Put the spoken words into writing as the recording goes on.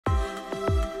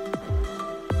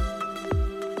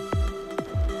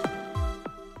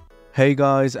Hey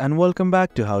guys, and welcome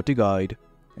back to How to Guide.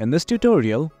 In this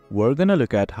tutorial, we're gonna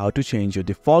look at how to change your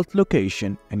default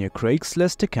location in your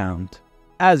Craigslist account.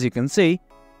 As you can see,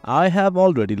 I have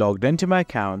already logged into my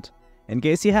account. In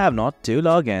case you have not to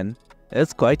log in,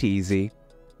 it's quite easy.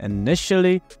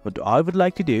 Initially, what I would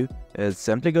like to do is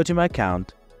simply go to my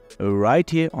account. Right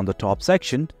here on the top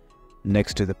section,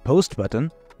 next to the post button,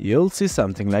 you'll see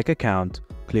something like account.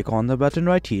 Click on the button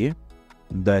right here.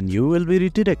 Then you will be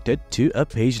redirected to a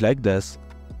page like this.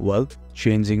 Well,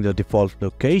 changing the default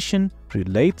location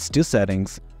relates to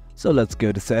settings. So let's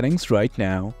go to settings right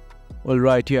now. Well,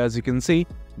 right here as you can see,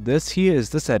 this here is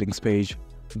the settings page.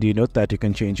 Do you note that you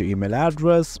can change your email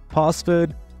address,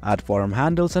 password, add forum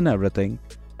handles and everything.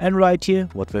 And right here,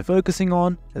 what we're focusing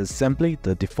on is simply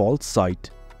the default site.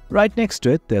 Right next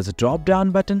to it, there's a drop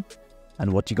down button.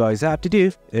 And what you guys have to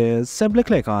do is simply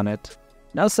click on it.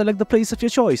 Now select the place of your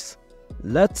choice.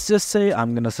 Let's just say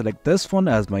I'm gonna select this one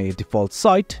as my default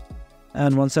site,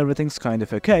 and once everything's kind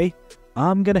of okay,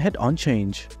 I'm gonna hit on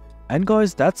change. And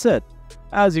guys, that's it.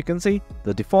 As you can see,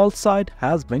 the default site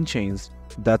has been changed.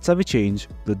 That's how we change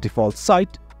the default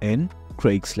site in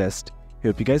Craigslist.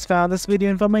 Hope you guys found this video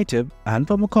informative, and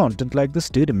for more content like this,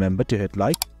 do remember to hit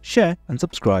like, share and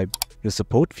subscribe. Your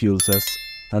support fuels us.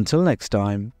 Until next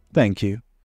time, thank you.